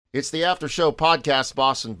It's the After Show podcast,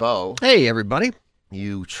 Boss and Bo. Hey, everybody.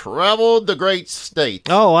 You traveled the great state.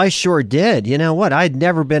 Oh, I sure did. You know what? I'd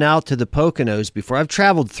never been out to the Poconos before. I've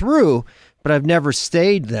traveled through, but I've never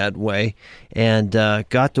stayed that way, and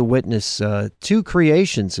got to witness two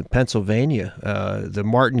creations in Pennsylvania, the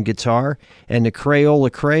Martin guitar and the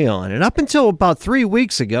Crayola crayon. And up until about 3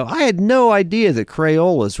 weeks ago, I had no idea that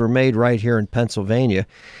Crayolas were made right here in Pennsylvania.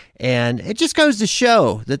 And it just goes to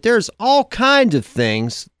show that there's all kinds of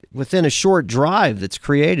things within a short drive that's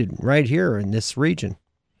created right here in this region.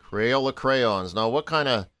 Crayola crayons. Now, what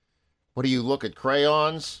do you look at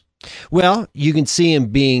crayons? Well, you can see them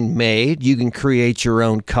being made. You can create your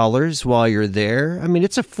own colors while you're there. I mean,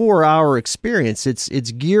 it's a 4-hour experience.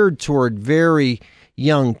 It's geared toward very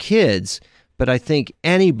young kids, but I think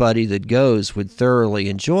anybody that goes would thoroughly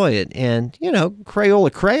enjoy it. And, you know,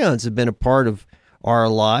 Crayola crayons have been a part of our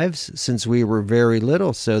lives since we were very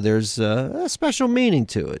little, so there's a special meaning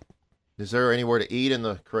to it. Is there anywhere to eat in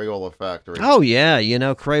the Crayola factory? Oh, yeah. You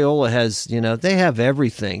know, Crayola has, they have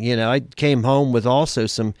everything. You know, I came home with also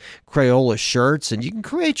some Crayola shirts, and you can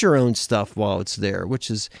create your own stuff while it's there,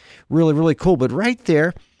 which is really, really cool. But right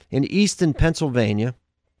there in Easton, Pennsylvania.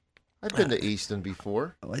 I've been to Easton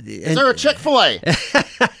before. Is there a Chick-fil-A?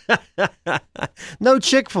 No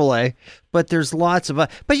Chick-fil-A, but there's lots of...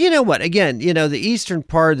 But you know what? Again, the eastern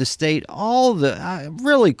part of the state, all the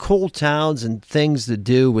really cool towns and things to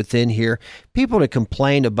do within here, people that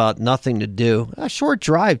complain about nothing to do, a short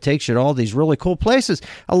drive takes you to all these really cool places.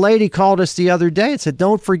 A lady called us the other day and said,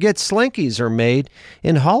 don't forget Slinkies are made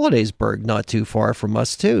in Hollidaysburg, not too far from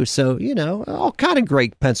us, too. So, all kind of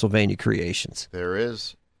great Pennsylvania creations. There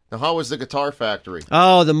is. Now, how was the guitar factory?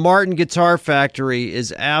 Oh, the Martin Guitar Factory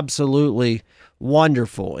is absolutely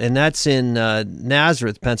wonderful, and that's in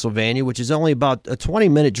Nazareth, Pennsylvania, which is only about a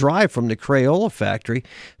 20-minute drive from the Crayola factory.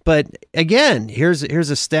 But again, here's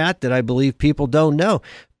a stat that I believe people don't know.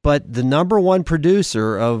 But the number one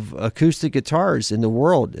producer of acoustic guitars in the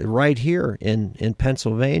world, right here in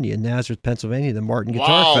Pennsylvania, in Nazareth, Pennsylvania, the Martin Guitar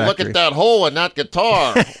Factory. Wow, look at that hole in that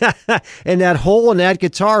guitar. And that hole in that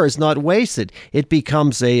guitar is not wasted. It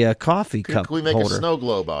becomes a coffee cup holder. Can we make a snow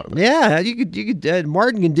globe out of it? Yeah, you could.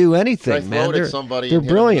 Martin can do anything, man. Throw it at somebody they're and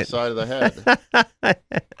brilliant. hit them on the side of the head.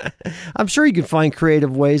 I'm sure you can find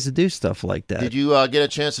creative ways to do stuff like that. Did you get a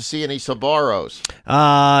chance to see any Sbarros?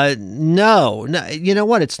 No. You know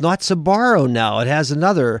what? It's not Sbarro now. It has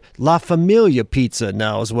another La Familia Pizza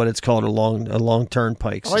now is what it's called along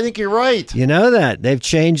Turnpikes. Oh, I think you're right. You know that. They've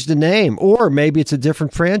changed the name. Or maybe it's a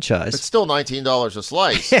different franchise. It's still $19 a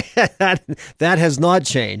slice. that has not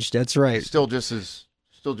changed. That's right. Still just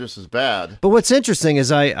as bad. But what's interesting is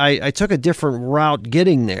I took a different route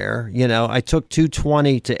getting there. I took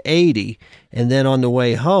 220 to 80, and then on the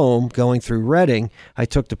way home, going through Reading, I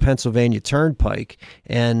took the Pennsylvania Turnpike,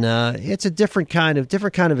 and it's a different kind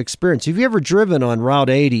of experience. Have you ever driven on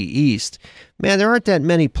Route 80 East? Man, there aren't that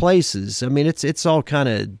many places. I mean, it's all kind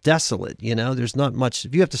of desolate. There's not much.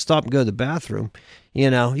 If you have to stop and go to the bathroom,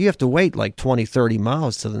 you have to wait like 20, 30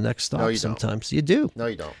 miles to the next stop. No, you sometimes. Don't. You do. No,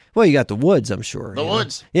 you don't. Well, you got the woods, I'm sure. The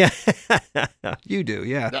woods. Yeah. You do,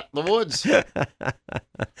 yeah. The woods.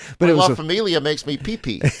 But La Familia makes me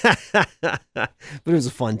pee-pee. But it was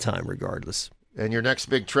a fun time regardless. And your next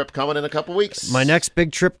big trip coming in a couple weeks? My next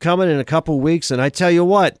big trip coming in a couple weeks. And I tell you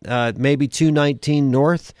what, maybe 219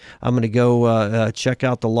 North, I'm going to go check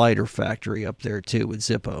out the lighter factory up there, too, with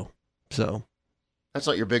Zippo. So... That's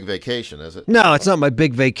not your big vacation, is it? No, it's not my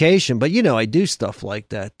big vacation, but, I do stuff like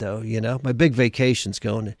that, though, My big vacation's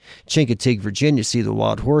going to Chincoteague, Virginia, see the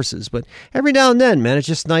wild horses. But every now and then, man, it's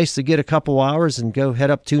just nice to get a couple hours and go head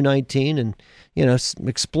up 219 and,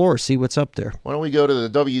 explore, see what's up there. Why don't we go to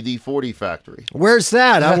the WD-40 factory? Where's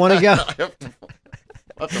that? I want to go. We'll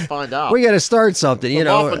have to find out. We got to start something, the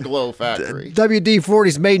Muff and Glow factory.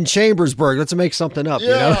 WD-40's made in Chambersburg. Let's make something up,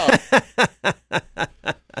 Yeah.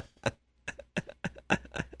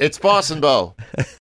 It's Boss and Bo.